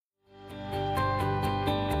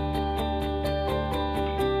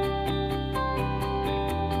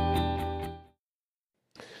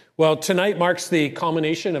Well, tonight marks the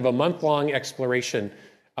culmination of a month-long exploration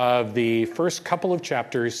of the first couple of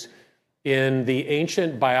chapters in the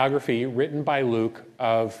ancient biography written by Luke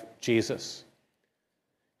of Jesus.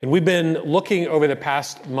 And we've been looking over the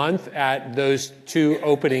past month at those two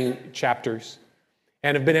opening chapters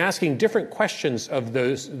and have been asking different questions of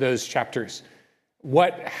those chapters.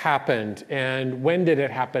 What happened, and when did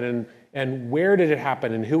it happen, and where did it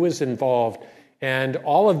happen, and who was involved? And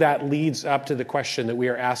all of that leads up to the question that we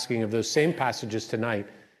are asking of those same passages tonight,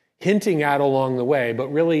 hinting at along the way, but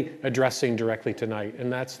really addressing directly tonight.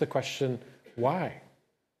 And that's the question, why?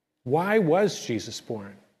 Why was Jesus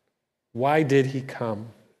born? Why did he come?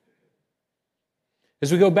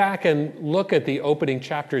 As we go back and look at the opening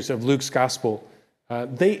chapters of Luke's gospel,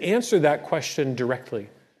 they answer that question directly.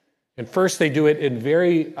 And first, they do it in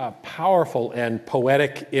very powerful and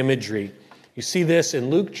poetic imagery. You see this in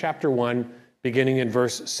Luke chapter 1, beginning in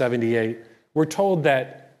verse 78. We're told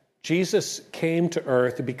that Jesus came to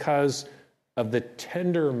earth because of the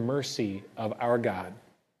tender mercy of our God,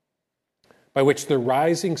 by which the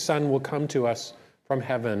rising sun will come to us from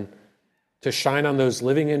heaven to shine on those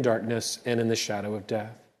living in darkness and in the shadow of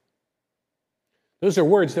death. Those are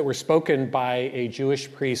words that were spoken by a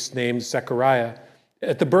Jewish priest named Zechariah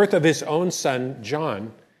at the birth of his own son,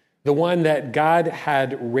 John, the one that God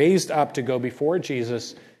had raised up to go before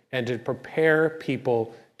Jesus and to prepare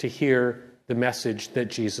people to hear the message that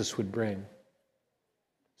Jesus would bring.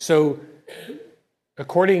 So,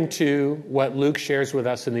 according to what Luke shares with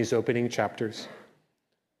us in these opening chapters,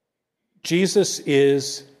 Jesus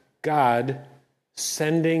is God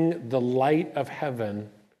sending the light of heaven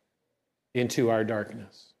into our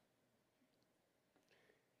darkness.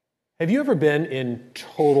 Have you ever been in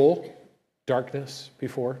total darkness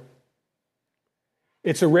before?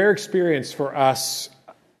 It's a rare experience for us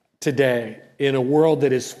today in a world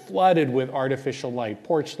that is flooded with artificial light,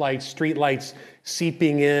 porch lights, street lights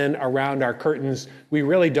seeping in around our curtains. We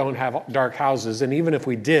really don't have dark houses. And even if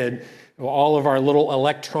we did, all of our little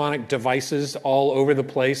electronic devices all over the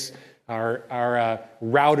place, our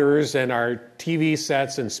routers and our TV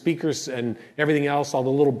sets and speakers and everything else, all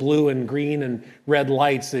the little blue and green and red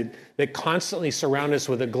lights that constantly surround us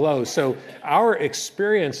with a glow. So our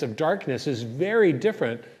experience of darkness is very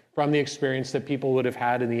different from the experience that people would have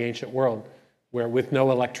had in the ancient world, where with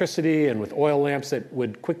no electricity and with oil lamps that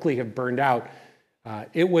would quickly have burned out,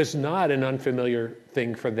 it was not an unfamiliar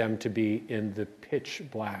thing for them to be in the pitch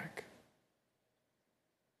black.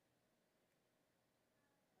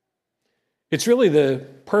 It's really the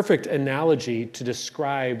perfect analogy to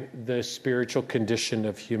describe the spiritual condition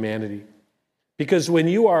of humanity. Because when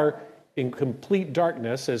you are in complete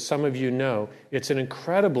darkness, as some of you know, it's an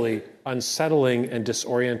incredibly unsettling and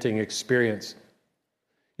disorienting experience.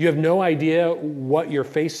 You have no idea what you're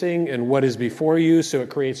facing and what is before you, so it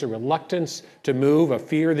creates a reluctance to move, a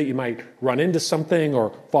fear that you might run into something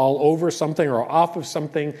or fall over something or off of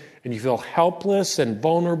something, and you feel helpless and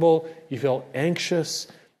vulnerable. You feel anxious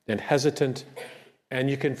and hesitant, and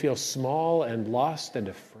you can feel small and lost and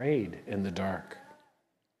afraid in the dark.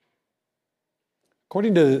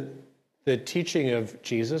 According to the teaching of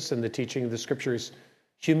Jesus and the teaching of the Scriptures,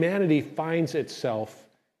 humanity finds itself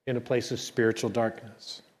in a place of spiritual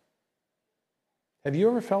darkness. Have you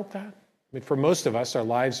ever felt that? I mean, for most of us, our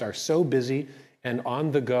lives are so busy and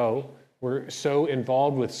on the go. We're so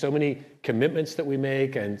involved with so many commitments that we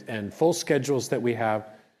make and full schedules that we have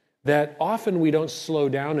that often we don't slow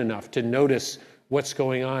down enough to notice what's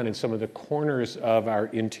going on in some of the corners of our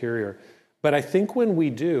interior. But I think when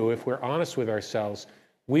we do, if we're honest with ourselves,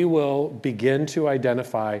 we will begin to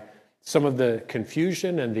identify some of the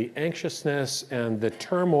confusion and the anxiousness and the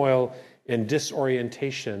turmoil and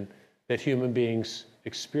disorientation that human beings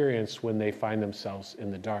experience when they find themselves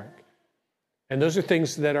in the dark. And those are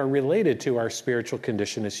things that are related to our spiritual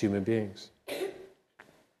condition as human beings.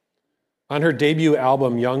 On her debut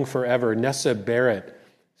album, Young Forever, Nessa Barrett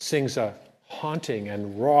sings a haunting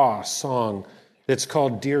and raw song that's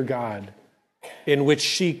called Dear God, in which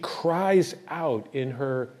she cries out in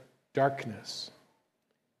her darkness.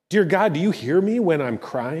 Dear God, do you hear me when I'm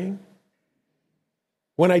crying?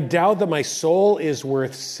 When I doubt that my soul is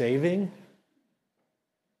worth saving?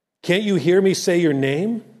 Can't you hear me say your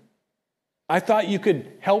name? I thought you could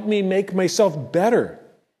help me make myself better,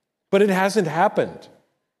 but it hasn't happened.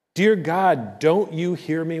 Dear God, don't you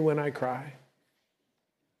hear me when I cry?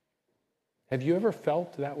 Have you ever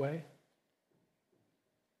felt that way?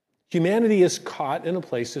 Humanity is caught in a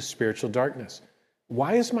place of spiritual darkness.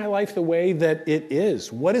 Why is my life the way that it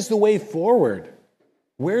is? What is the way forward?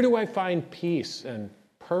 Where do I find peace and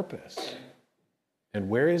purpose? And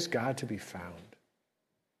where is God to be found?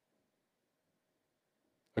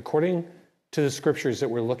 according to the scriptures that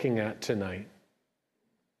we're looking at tonight,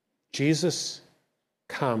 Jesus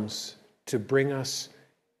comes to bring us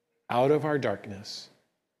out of our darkness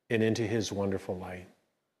and into his wonderful light.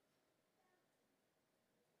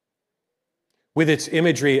 With its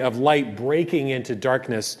imagery of light breaking into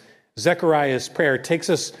darkness, Zechariah's prayer takes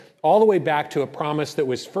us all the way back to a promise that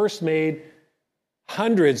was first made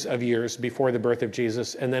hundreds of years before the birth of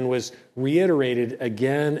Jesus and then was reiterated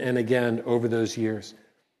again and again over those years.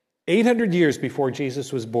 800 years before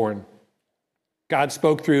Jesus was born, God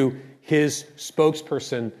spoke through his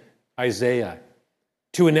spokesperson, Isaiah,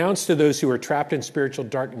 to announce to those who were trapped in spiritual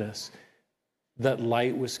darkness that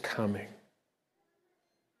light was coming.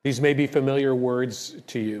 These may be familiar words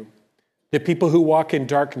to you. The people who walk in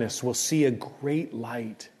darkness will see a great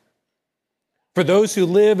light. For those who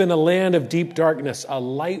live in a land of deep darkness, a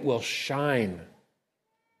light will shine.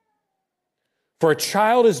 For a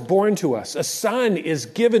child is born to us, a son is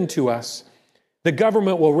given to us. The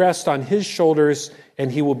government will rest on his shoulders,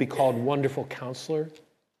 and he will be called Wonderful Counselor,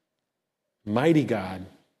 Mighty God,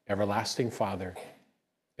 Everlasting Father,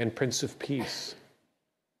 and Prince of Peace.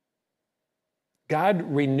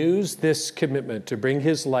 God renews this commitment to bring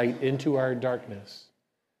his light into our darkness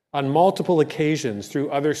on multiple occasions through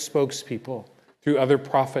other spokespeople, through other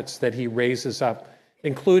prophets that he raises up,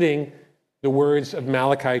 including the words of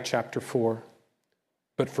Malachi chapter 4.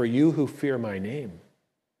 But for you who fear my name,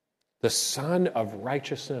 the Son of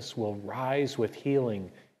Righteousness will rise with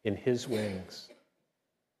healing in his wings.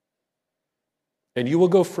 And you will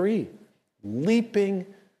go free, leaping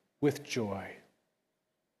with joy.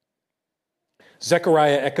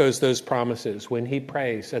 Zechariah echoes those promises when he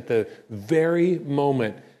prays at the very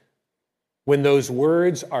moment when those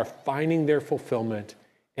words are finding their fulfillment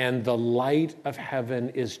and the light of heaven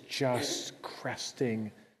is just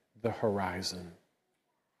cresting the horizon.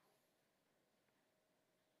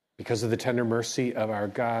 Because of the tender mercy of our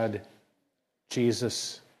God,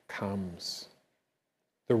 Jesus comes.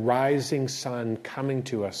 The rising sun coming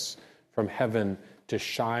to us from heaven to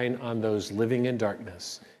shine on those living in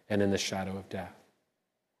darkness and in the shadow of death.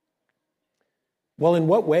 Well, in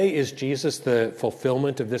what way is Jesus the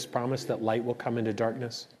fulfillment of this promise that light will come into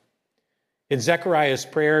darkness? In Zechariah's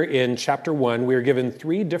prayer in chapter 1, we are given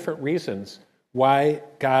 3 different reasons why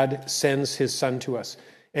God sends his son to us.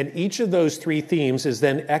 And each of those 3 themes is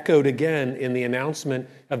then echoed again in the announcement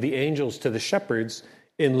of the angels to the shepherds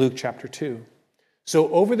in Luke chapter 2. So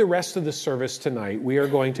over the rest of the service tonight, we are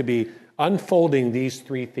going to be unfolding these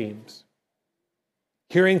 3 themes.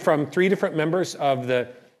 Hearing from 3 different members of the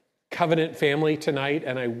covenant family tonight,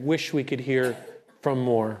 and I wish we could hear from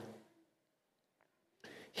more.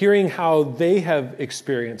 Hearing how they have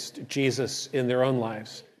experienced Jesus in their own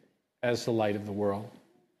lives as the light of the world.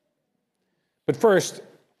 But first,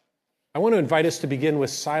 I want to invite us to begin with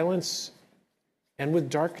silence and with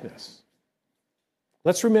darkness.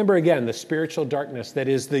 Let's remember again the spiritual darkness that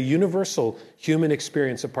is the universal human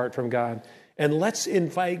experience apart from God. And let's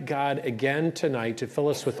invite God again tonight to fill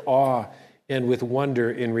us with awe and with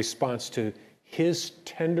wonder in response to his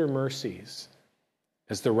tender mercies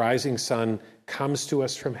as the rising sun comes to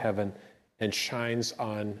us from heaven and shines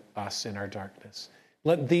on us in our darkness.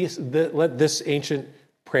 Let this ancient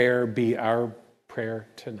prayer be our prayer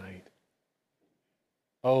tonight.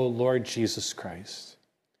 Oh, Lord Jesus Christ,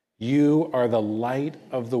 you are the light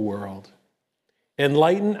of the world.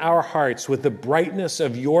 Enlighten our hearts with the brightness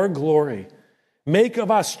of your glory. Make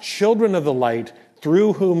of us children of the light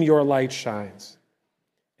through whom your light shines.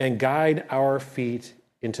 And guide our feet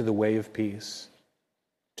into the way of peace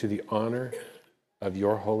to the honor of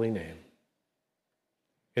your holy name.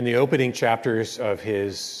 In the opening chapters of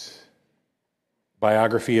his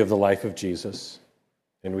biography of the life of Jesus,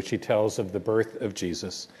 in which he tells of the birth of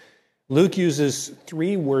Jesus, Luke uses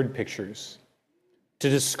 3 word pictures to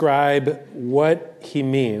describe what he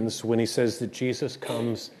means when he says that Jesus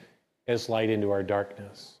comes as light into our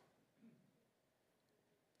darkness.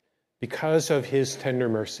 Because of his tender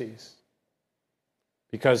mercies,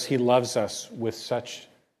 because he loves us with such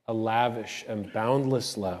a lavish and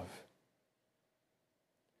boundless love,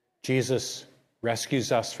 Jesus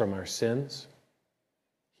rescues us from our sins.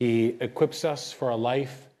 He equips us for a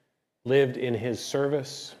life lived in his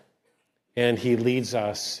service, and he leads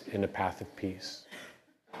us in a path of peace.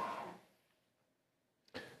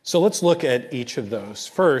 So let's look at each of those.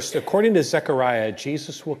 First, according to Zechariah,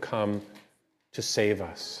 Jesus will come to save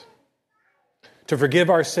us, to forgive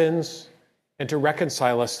our sins, and to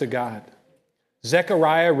reconcile us to God.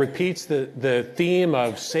 Zechariah repeats the theme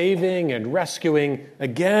of saving and rescuing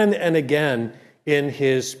again and again in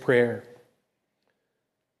his prayer.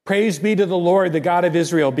 Praise be to the Lord, the God of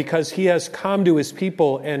Israel, because he has come to his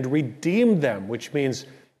people and redeemed them, which means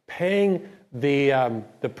paying the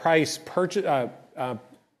price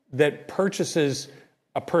that purchases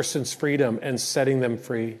a person's freedom and setting them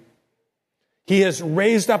free. He has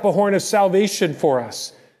raised up a horn of salvation for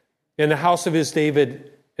us in the house of his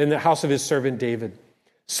servant David.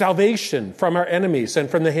 Salvation from our enemies and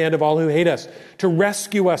from the hand of all who hate us, to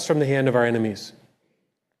rescue us from the hand of our enemies.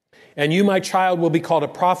 And you, my child, will be called a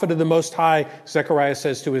prophet of the Most High, Zechariah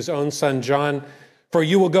says to his own son John, for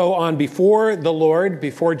you will go on before the Lord,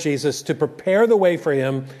 before Jesus, to prepare the way for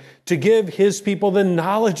him, to give his people the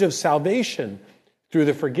knowledge of salvation through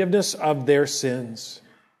the forgiveness of their sins.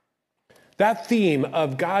 That theme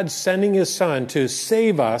of God sending his son to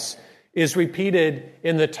save us is repeated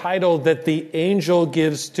in the title that the angel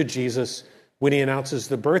gives to Jesus when he announces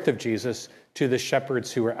the birth of Jesus to the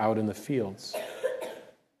shepherds who were out in the fields.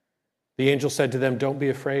 The angel said to them, don't be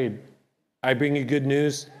afraid. I bring you good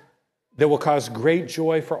news that will cause great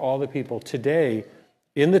joy for all the people. Today,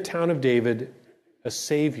 in the town of David, a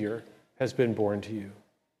Savior has been born to you.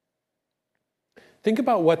 Think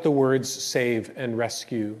about what the words save and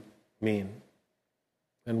rescue mean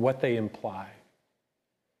and what they imply.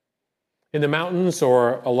 In the mountains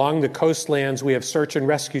or along the coastlands, we have search and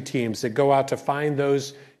rescue teams that go out to find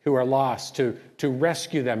those who are lost, to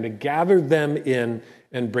rescue them, to gather them in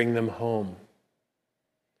and bring them home.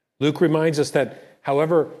 Luke reminds us that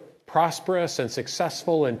however prosperous and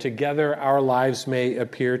successful and together our lives may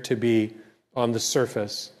appear to be on the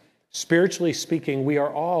surface, spiritually speaking, we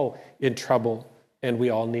are all in trouble and we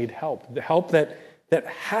all need help. The help that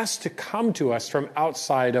has to come to us from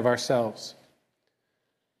outside of ourselves.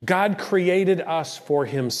 God created us for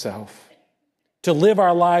himself, to live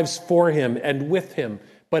our lives for him and with him.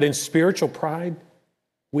 But in spiritual pride,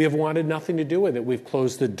 we have wanted nothing to do with it. We've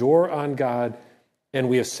closed the door on God, and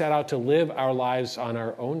we have set out to live our lives on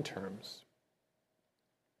our own terms.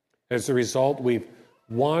 As a result, we've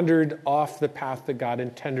wandered off the path that God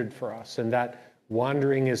intended for us, and that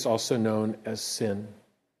wandering is also known as sin.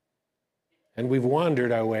 And we've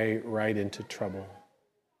wandered our way right into trouble.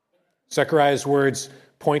 Zechariah's words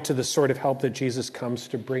point to the sort of help that Jesus comes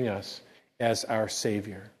to bring us as our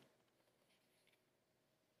Savior.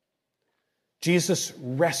 Jesus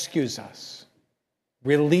rescues us,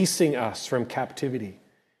 releasing us from captivity.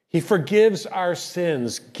 He forgives our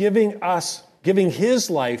sins, giving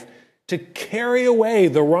his life to carry away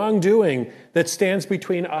the wrongdoing that stands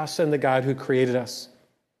between us and the God who created us,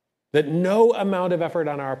 that no amount of effort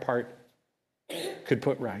on our part could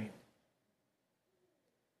put right.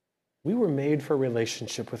 We were made for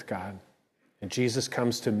relationship with God, and Jesus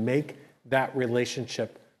comes to make that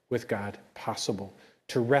relationship with God possible,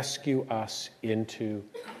 to rescue us into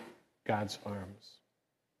God's arms.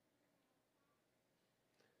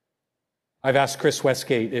 I've asked Chris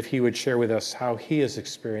Westgate if he would share with us how he has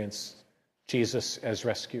experienced Jesus as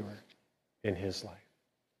rescuer in his life.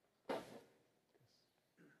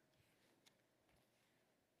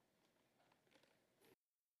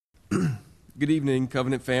 Good evening,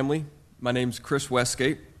 Covenant family. My name's Chris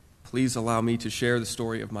Westgate. Please allow me to share the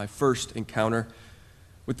story of my first encounter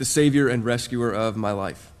with the Savior and rescuer of my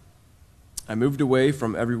life. I moved away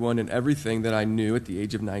from everyone and everything that I knew at the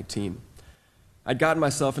age of 19. I'd gotten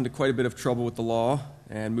myself into quite a bit of trouble with the law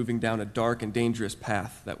and moving down a dark and dangerous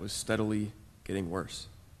path that was steadily getting worse.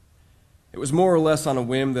 It was more or less on a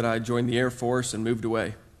whim that I joined the Air Force and moved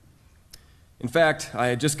away. In fact, I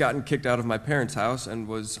had just gotten kicked out of my parents' house and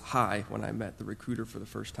was high when I met the recruiter for the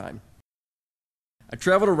first time. I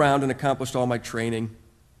traveled around and accomplished all my training,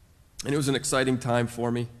 and it was an exciting time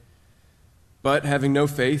for me. But having no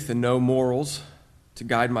faith and no morals to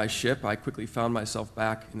guide my ship, I quickly found myself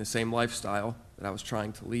back in the same lifestyle that I was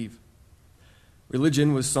trying to leave.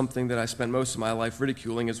 Religion was something that I spent most of my life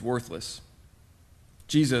ridiculing as worthless.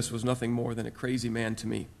 Jesus was nothing more than a crazy man to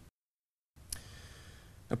me.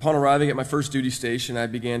 Upon arriving at my first duty station, I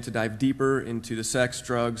began to dive deeper into the sex,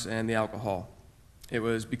 drugs, and the alcohol. It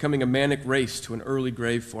was becoming a manic race to an early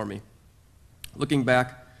grave for me. Looking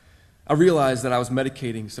back, I realized that I was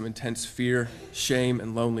medicating some intense fear, shame,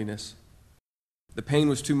 and loneliness. The pain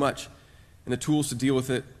was too much, and the tools to deal with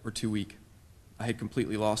it were too weak. I had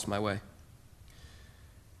completely lost my way.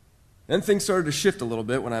 Then things started to shift a little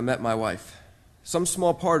bit when I met my wife. Some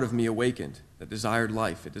small part of me awakened that desired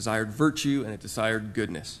life, it desired virtue, and it desired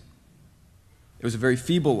goodness. It was a very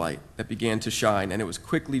feeble light that began to shine, and it was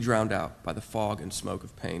quickly drowned out by the fog and smoke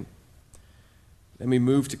of pain. Then we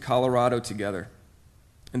moved to Colorado together,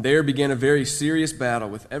 and there began a very serious battle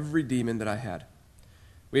with every demon that I had.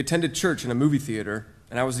 We attended church and a movie theater,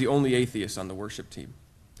 and I was the only atheist on the worship team.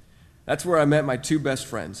 That's where I met my two best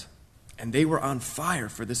friends, and they were on fire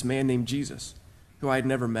for this man named Jesus, who I had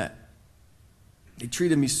never met. They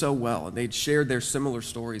treated me so well, and they'd shared their similar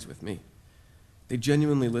stories with me. They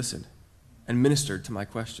genuinely listened and ministered to my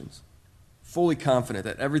questions, fully confident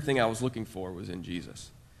that everything I was looking for was in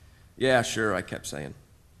Jesus. Yeah, sure, I kept saying.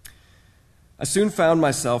 I soon found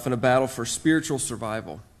myself in a battle for spiritual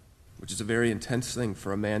survival, which is a very intense thing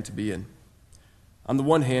for a man to be in. On the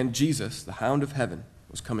one hand, Jesus, the hound of heaven,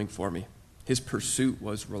 was coming for me. His pursuit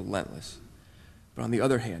was relentless. But on the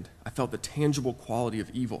other hand, I felt the tangible quality of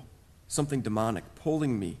evil, something demonic,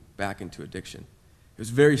 pulling me back into addiction. It was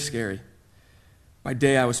very scary. By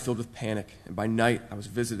day, I was filled with panic, and by night, I was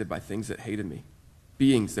visited by things that hated me,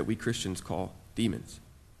 beings that we Christians call demons,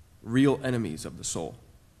 real enemies of the soul.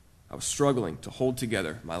 I was struggling to hold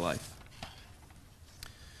together my life.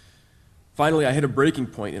 Finally, I hit a breaking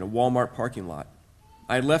point in a Walmart parking lot.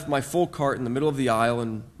 I had left my full cart in the middle of the aisle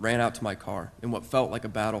and ran out to my car in what felt like a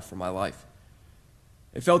battle for my life.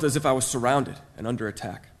 It felt as if I was surrounded and under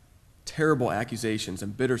attack. Terrible accusations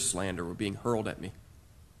and bitter slander were being hurled at me.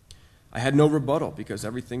 I had no rebuttal because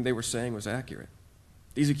everything they were saying was accurate.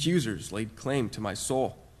 These accusers laid claim to my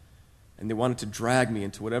soul, and they wanted to drag me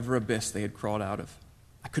into whatever abyss they had crawled out of.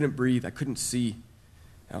 I couldn't breathe, I couldn't see,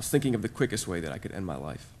 and I was thinking of the quickest way that I could end my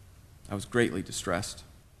life. I was greatly distressed.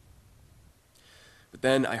 But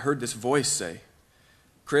then I heard this voice say,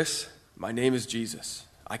 "Chris, my name is Jesus.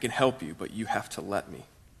 I can help you, but you have to let me."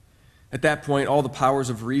 At that point, all the powers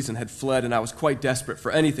of reason had fled, and I was quite desperate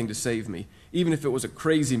for anything to save me, even if it was a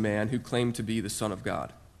crazy man who claimed to be the Son of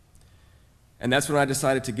God. And that's when I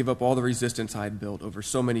decided to give up all the resistance I had built over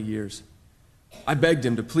so many years. I begged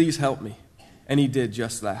him to please help me, and he did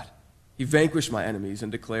just that. He vanquished my enemies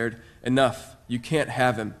and declared, "Enough, you can't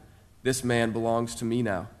have him. This man belongs to me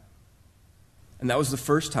now." And that was the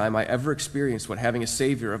first time I ever experienced what having a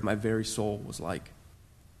Savior of my very soul was like.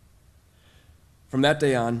 From that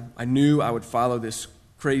day on, I knew I would follow this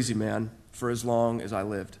crazy man for as long as I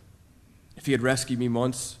lived. If he had rescued me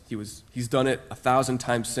once, he's done it 1,000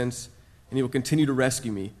 times since, and he will continue to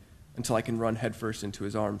rescue me until I can run headfirst into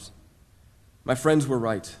his arms. My friends were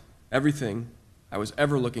right. Everything I was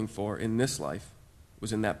ever looking for in this life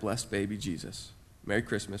was in that blessed baby Jesus. Merry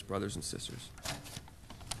Christmas, brothers and sisters.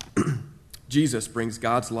 Jesus brings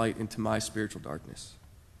God's light into my spiritual darkness.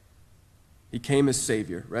 He came as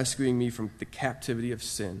Savior, rescuing me from the captivity of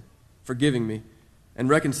sin, forgiving me, and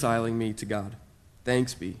reconciling me to God.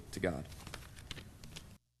 Thanks be to God.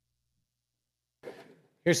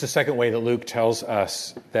 Here's the second way that Luke tells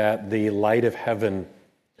us that the light of heaven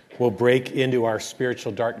will break into our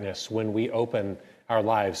spiritual darkness when we open our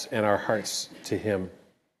lives and our hearts to Him.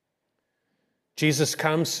 Jesus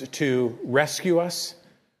comes to rescue us,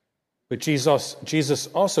 but Jesus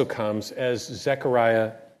also comes, as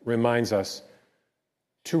Zechariah reminds us,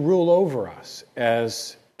 to rule over us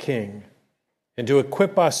as King and to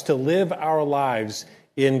equip us to live our lives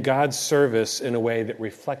in God's service in a way that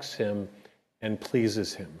reflects Him and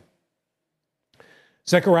pleases Him.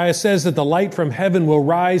 Zechariah says that the light from heaven will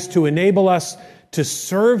rise to enable us to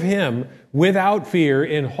serve Him without fear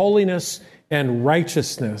in holiness and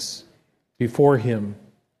righteousness before Him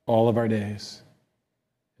all of our days.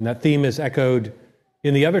 And that theme is echoed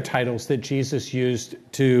in the other titles that Jesus used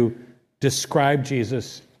to describe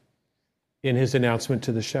Jesus in His announcement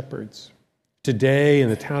to the shepherds. Today in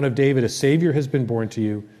the town of David, a Savior has been born to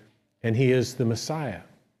you, and He is the Messiah,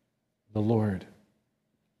 the Lord.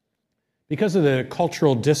 Because of the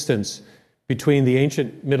cultural distance between the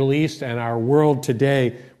ancient Middle East and our world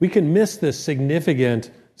today, we can miss the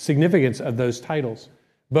significance of those titles.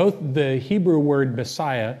 Both the Hebrew word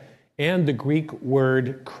Messiah and the Greek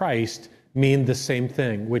word Christ mean the same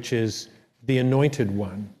thing, which is the anointed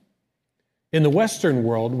one. In the Western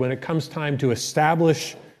world, when it comes time to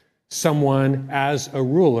establish someone as a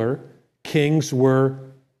ruler, kings were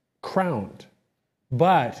crowned.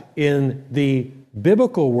 But in the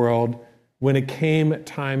biblical world, when it came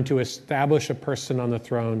time to establish a person on the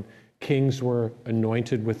throne, kings were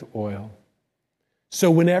anointed with oil. So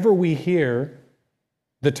whenever we hear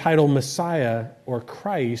the title Messiah or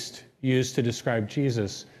Christ used to describe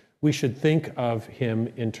Jesus, we should think of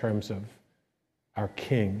Him in terms of our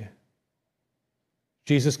King.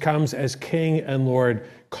 Jesus comes as King and Lord,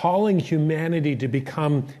 calling humanity to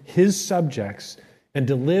become His subjects and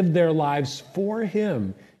to live their lives for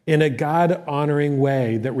Him in a God-honoring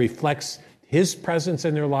way that reflects His presence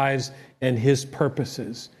in their lives and His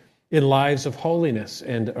purposes in lives of holiness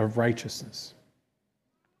and of righteousness.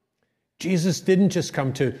 Jesus didn't just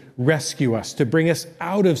come to rescue us, to bring us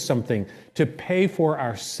out of something, to pay for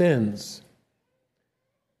our sins.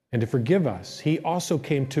 and to forgive us. He also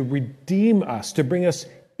came to redeem us, to bring us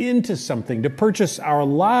into something, to purchase our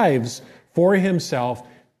lives for himself,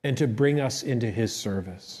 and to bring us into his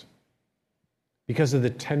service. Because of the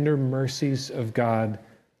tender mercies of God,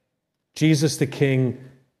 Jesus the King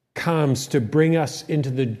comes to bring us into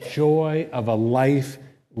the joy of a life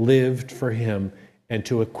lived for him and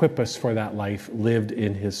to equip us for that life lived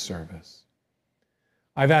in his service.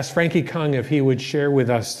 I've asked Frankie Kung if he would share with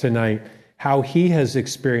us tonight how he has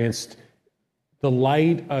experienced the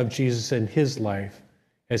light of Jesus in his life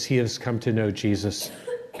as he has come to know Jesus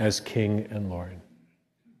as King and Lord.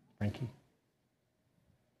 Frankie.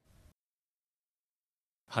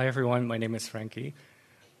 Hi, everyone. My name is Frankie.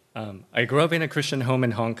 I grew up in a Christian home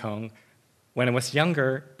in Hong Kong. When I was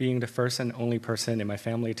younger, being the first and only person in my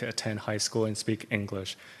family to attend high school and speak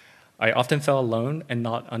English, I often felt alone and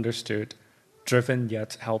not understood, driven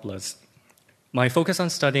yet helpless. My focus on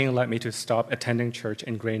studying led me to stop attending church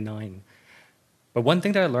in grade 9. But one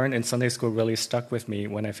thing that I learned in Sunday school really stuck with me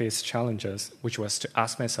when I faced challenges, which was to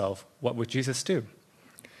ask myself, what would Jesus do?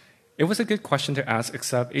 It was a good question to ask,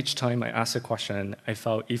 except each time I asked the question, I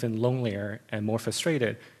felt even lonelier and more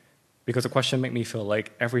frustrated because the question made me feel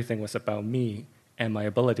like everything was about me and my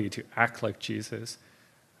ability to act like Jesus.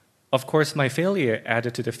 Of course, my failure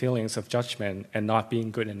added to the feelings of judgment and not being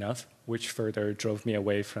good enough, which further drove me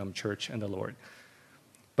away from church and the Lord.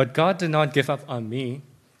 But God did not give up on me.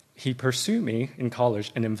 He pursued me in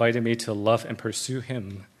college and invited me to love and pursue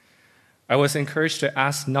him. I was encouraged to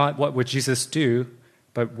ask not what would Jesus do,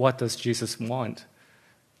 but what does Jesus want?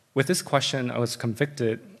 With this question, I was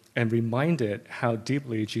convicted and reminded how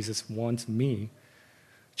deeply Jesus wants me.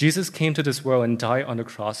 Jesus came to this world and died on the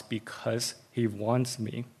cross because he wants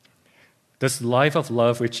me. This life of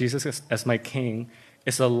love with Jesus as my King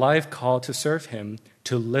is a life called to serve him,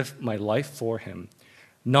 to live my life for him,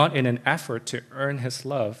 not in an effort to earn his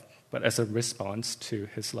love, but as a response to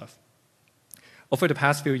his love. Over the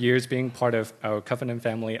past few years, being part of our Covenant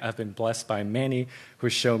family, I've been blessed by many who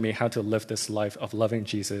show me how to live this life of loving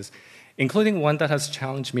Jesus, including one that has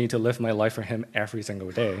challenged me to live my life for him every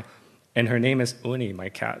single day. And her name is Uni, my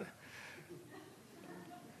cat.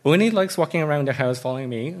 Uni likes walking around the house following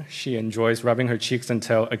me. She enjoys rubbing her cheeks and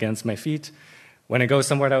tail against my feet. When I go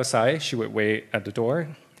somewhere outside, she would wait at the door.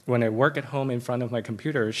 When I work at home in front of my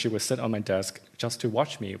computer, she would sit on my desk just to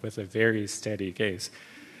watch me with a very steady gaze.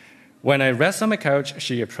 When I rest on my couch,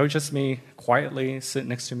 she approaches me quietly, sits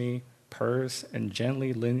next to me, purrs, and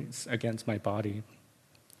gently leans against my body,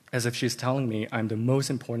 as if she's telling me I'm the most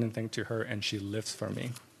important thing to her and she lives for me.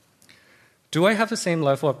 Do I have the same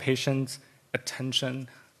level of patience, attention,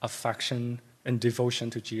 affection, and devotion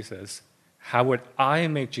to Jesus? How would I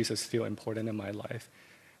make Jesus feel important in my life?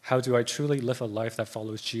 How do I truly live a life that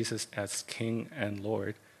follows Jesus as King and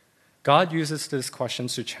Lord? God uses these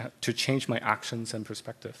questions to change my actions and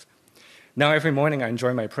perspective. Now, every morning I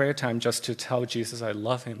enjoy my prayer time just to tell Jesus I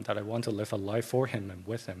love him, that I want to live a life for him and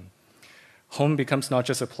with him. Home becomes not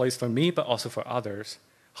just a place for me, but also for others.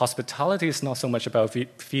 Hospitality is not so much about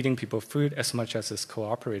feeding people food as much as it's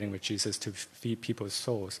cooperating with Jesus to feed people's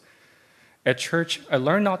souls. At church, I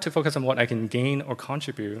learn not to focus on what I can gain or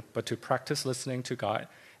contribute, but to practice listening to God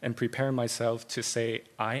and prepare myself to say,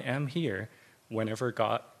 I am here whenever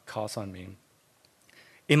God calls on me.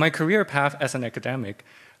 In my career path as an academic,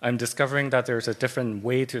 I'm discovering that there's a different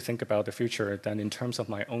way to think about the future than in terms of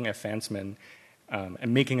my own advancement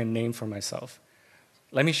and making a name for myself.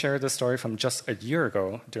 Let me share this story from just a year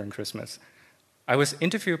ago during Christmas. I was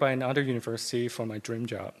interviewed by another university for my dream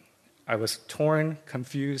job. I was torn,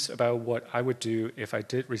 confused about what I would do if I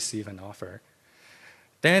did receive an offer.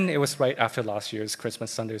 Then it was right after last year's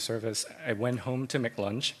Christmas Sunday service. I went home to make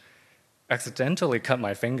lunch, accidentally cut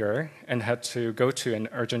my finger, and had to go to an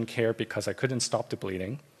urgent care because I couldn't stop the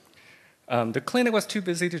bleeding. The clinic was too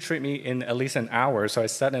busy to treat me in at least an hour, so I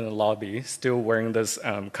sat in the lobby, still wearing this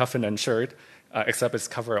Covenant shirt, except it's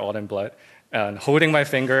covered all in blood, and holding my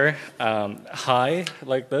finger high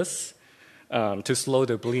like this to slow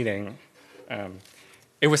the bleeding.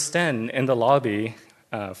 It was then in the lobby,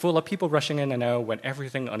 full of people rushing in and out when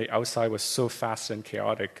everything on the outside was so fast and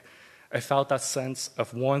chaotic. I felt that sense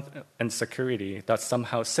of warmth and security that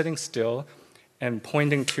somehow sitting still and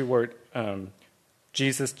pointing toward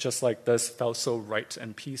Jesus just like this felt so right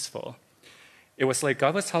and peaceful. It was like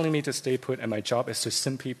God was telling me to stay put, and my job is to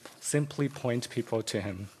simply point people to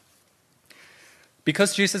him.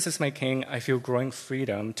 Because Jesus is my King, I feel growing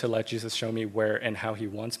freedom to let Jesus show me where and how he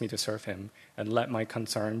wants me to serve him, and let my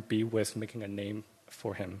concern be with making a name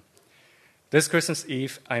for him. This Christmas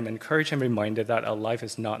Eve, I'm encouraged and reminded that our life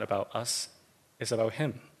is not about us, it's about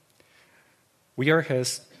him. We are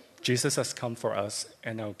his, Jesus has come for us,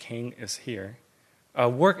 and our King is here. Our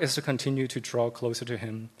work is to continue to draw closer to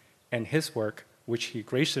him, and his work, which he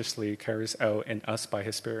graciously carries out in us by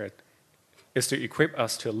his Spirit, is to equip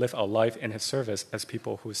us to live our life in his service as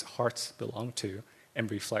people whose hearts belong to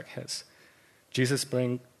and reflect his. Jesus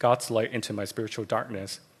brings God's light into my spiritual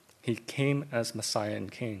darkness. He came as Messiah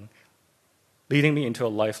and King, leading me into a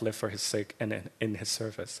life lived for his sake and in his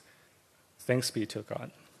service. Thanks be to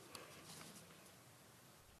God.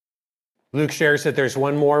 Luke shares that there's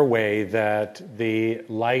one more way that the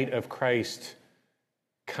light of Christ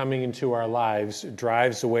coming into our lives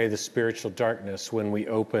drives away the spiritual darkness when we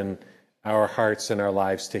open our hearts and our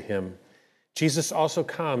lives to him. Jesus also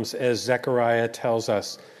comes, as Zechariah tells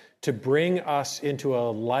us, to bring us into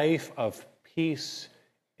a life of peace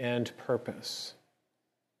and purpose.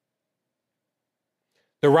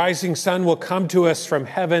 The rising sun will come to us from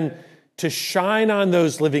heaven to shine on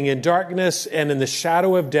those living in darkness and in the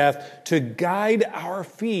shadow of death, to guide our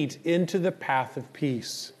feet into the path of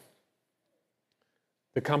peace.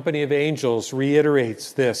 The company of angels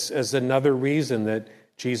reiterates this as another reason that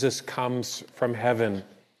Jesus comes from heaven.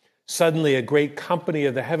 Suddenly, a great company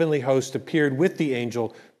of the heavenly host appeared with the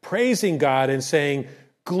angel, praising God and saying,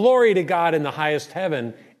 "Glory to God in the highest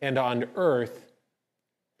heaven, and on earth,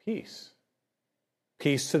 peace.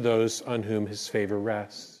 Peace to those on whom his favor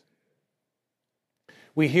rests."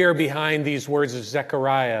 We hear behind these words of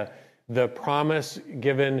Zechariah the promise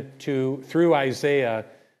given through Isaiah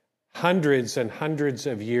hundreds and hundreds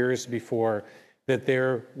of years before, that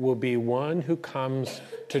there will be one who comes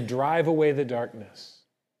to drive away the darkness,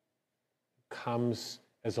 comes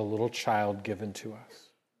as a little child given to us,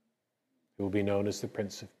 who will be known as the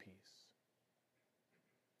Prince of Peace.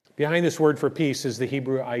 Behind this word for peace is the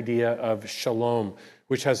Hebrew idea of shalom,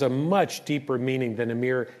 which has a much deeper meaning than a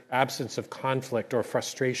mere absence of conflict or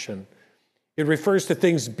frustration. It refers to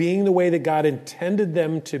things being the way that God intended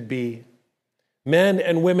them to be. Men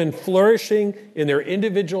and women flourishing in their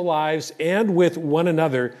individual lives and with one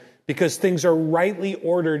another because things are rightly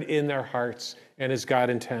ordered in their hearts and as God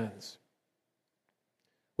intends.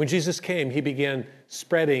 When Jesus came, he began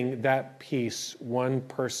spreading that peace, one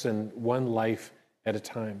person, one life at a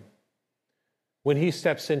time. When he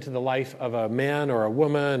steps into the life of a man or a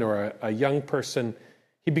woman or a young person,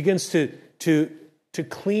 he begins to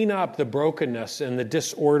clean up the brokenness and the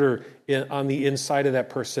disorder on the inside of that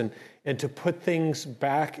person, and to put things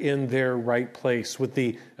back in their right place with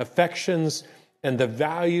the affections and the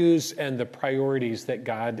values and the priorities that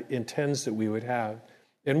God intends that we would have.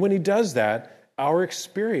 And when he does that, our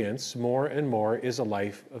experience more and more is a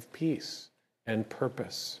life of peace and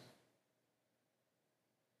purpose,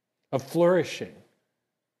 of flourishing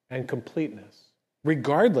and completeness,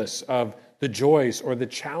 regardless of the joys or the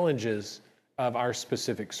challenges of our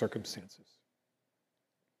specific circumstances.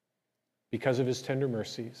 Because of his tender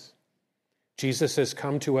mercies, Jesus has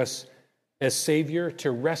come to us as Savior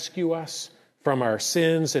to rescue us from our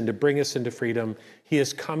sins and to bring us into freedom. He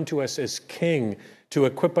has come to us as King to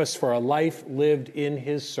equip us for a life lived in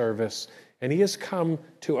his service. And he has come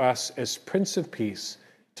to us as Prince of Peace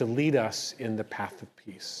to lead us in the path of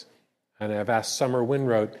peace. And I've asked Summer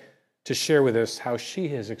Winroad to share with us how she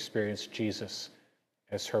has experienced Jesus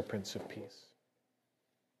as her Prince of Peace.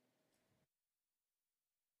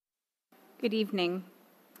 Good evening.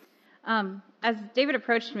 As David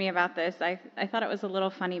approached me about this, I thought it was a little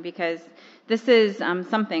funny because this is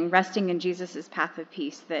something, resting in Jesus' path of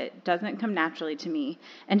peace, that doesn't come naturally to me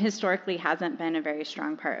and historically hasn't been a very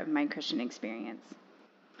strong part of my Christian experience.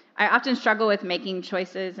 I often struggle with making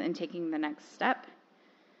choices and taking the next step,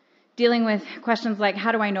 dealing with questions like,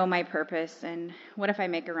 how do I know my purpose, and what if I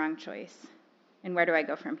make a wrong choice, and where do I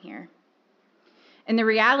go from here? And the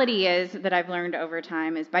reality is that I've learned over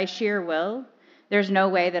time is by sheer will, there's no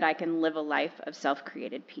way that I can live a life of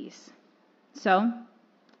self-created peace. So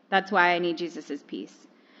that's why I need Jesus' peace,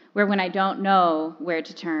 where when I don't know where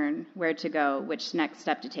to turn, where to go, which next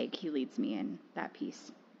step to take, he leads me in that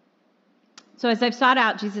peace. So as I've sought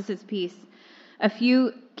out Jesus' peace, a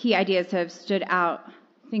few key ideas have stood out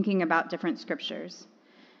thinking about different scriptures.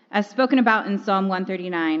 As spoken about in Psalm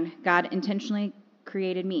 139, God intentionally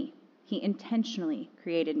created me. He intentionally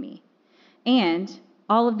created me. And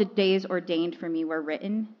all of the days ordained for me were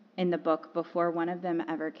written in the book before one of them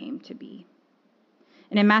ever came to be.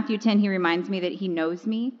 And in Matthew 10, he reminds me that he knows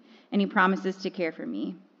me and he promises to care for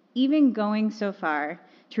me, even going so far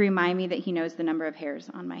to remind me that he knows the number of hairs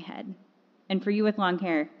on my head. And for you with long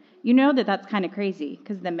hair, you know that that's kind of crazy,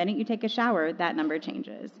 because the minute you take a shower, that number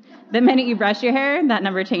changes. The minute you brush your hair, that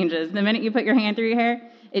number changes. The minute you put your hand through your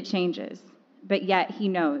hair, it changes. But yet he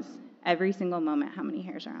knows every single moment how many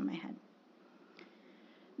hairs are on my head.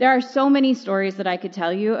 There are so many stories that I could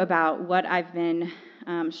tell you about what I've been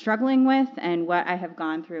struggling with and what I have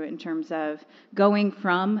gone through in terms of going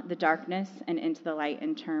from the darkness and into the light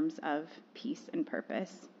in terms of peace and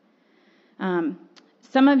purpose.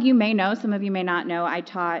 Some of you may know, some of you may not know, I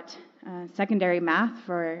taught secondary math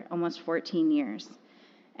for almost 14 years.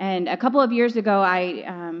 And a couple of years ago,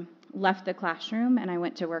 I left the classroom and I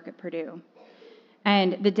went to work at Purdue.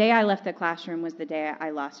 And the day I left the classroom was the day I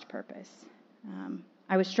lost purpose.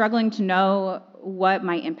 I was struggling to know what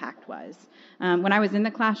my impact was. When I was in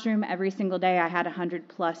the classroom every single day, I had 100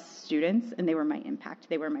 plus students, and they were my impact.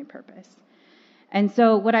 They were my purpose. And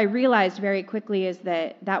so what I realized very quickly is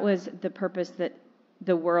that was the purpose that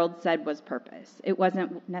the world said was purpose. It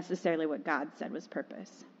wasn't necessarily what God said was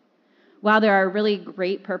purpose. While there are really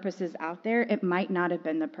great purposes out there, it might not have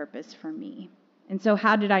been the purpose for me. And so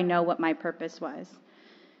how did I know what my purpose was?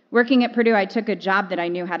 Working at Purdue, I took a job that I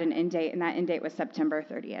knew had an end date, and that end date was September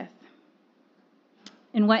 30th.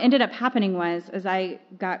 And what ended up happening was, as I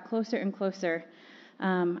got closer and closer,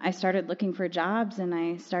 I started looking for jobs, and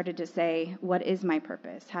I started to say, what is my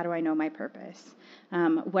purpose? How do I know my purpose?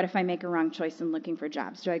 What if I make a wrong choice in looking for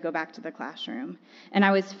jobs? Do I go back to the classroom? And I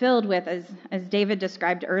was filled with, as David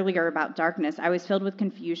described earlier about darkness, I was filled with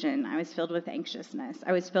confusion. I was filled with anxiousness.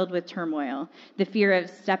 I was filled with turmoil, the fear of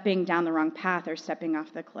stepping down the wrong path or stepping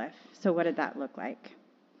off the cliff. So what did that look like?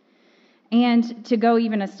 And to go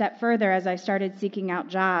even a step further, as I started seeking out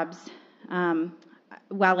jobs,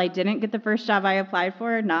 while I didn't get the first job I applied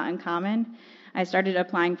for, not uncommon, I started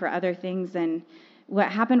applying for other things. And what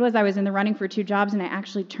happened was I was in the running for 2 jobs, and I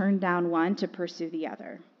actually turned down one to pursue the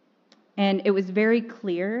other. And it was very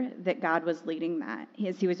clear that God was leading that.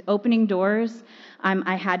 As He was opening doors,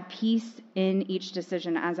 I had peace in each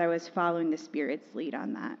decision as I was following the Spirit's lead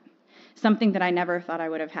on that. Something that I never thought I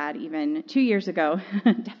would have had even 2 years ago,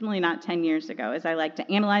 definitely not 10 years ago, as I like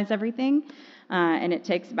to analyze everything, and it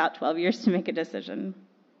takes about 12 years to make a decision.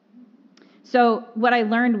 So what I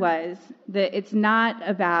learned was that it's not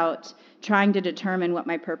about trying to determine what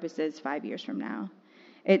my purpose is 5 years from now.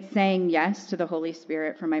 It's saying yes to the Holy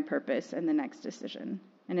Spirit for my purpose in the next decision.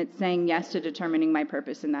 And it's saying yes to determining my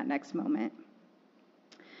purpose in that next moment.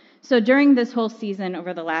 So during this whole season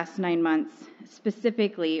over the last 9 months,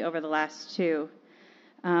 specifically over the last 2,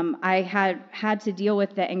 I had to deal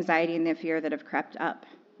with the anxiety and the fear that have crept up,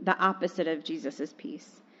 the opposite of Jesus' peace.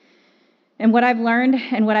 And what I've learned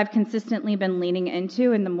and what I've consistently been leaning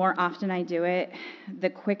into, and the more often I do it, the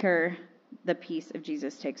quicker the peace of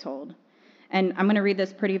Jesus takes hold. And I'm going to read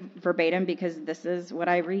this pretty verbatim because this is what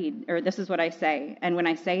I read, or this is what I say. And when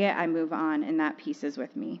I say it, I move on, and that peace is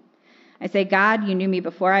with me. I say, God, you knew me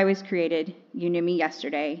before I was created. You knew me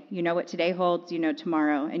yesterday. You know what today holds. You know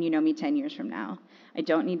tomorrow. And you know me 10 years from now. I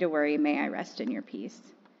don't need to worry. May I rest in your peace.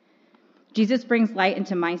 Jesus brings light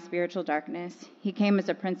into my spiritual darkness. He came as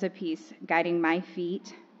a Prince of Peace, guiding my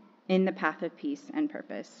feet in the path of peace and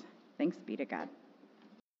purpose. Thanks be to God.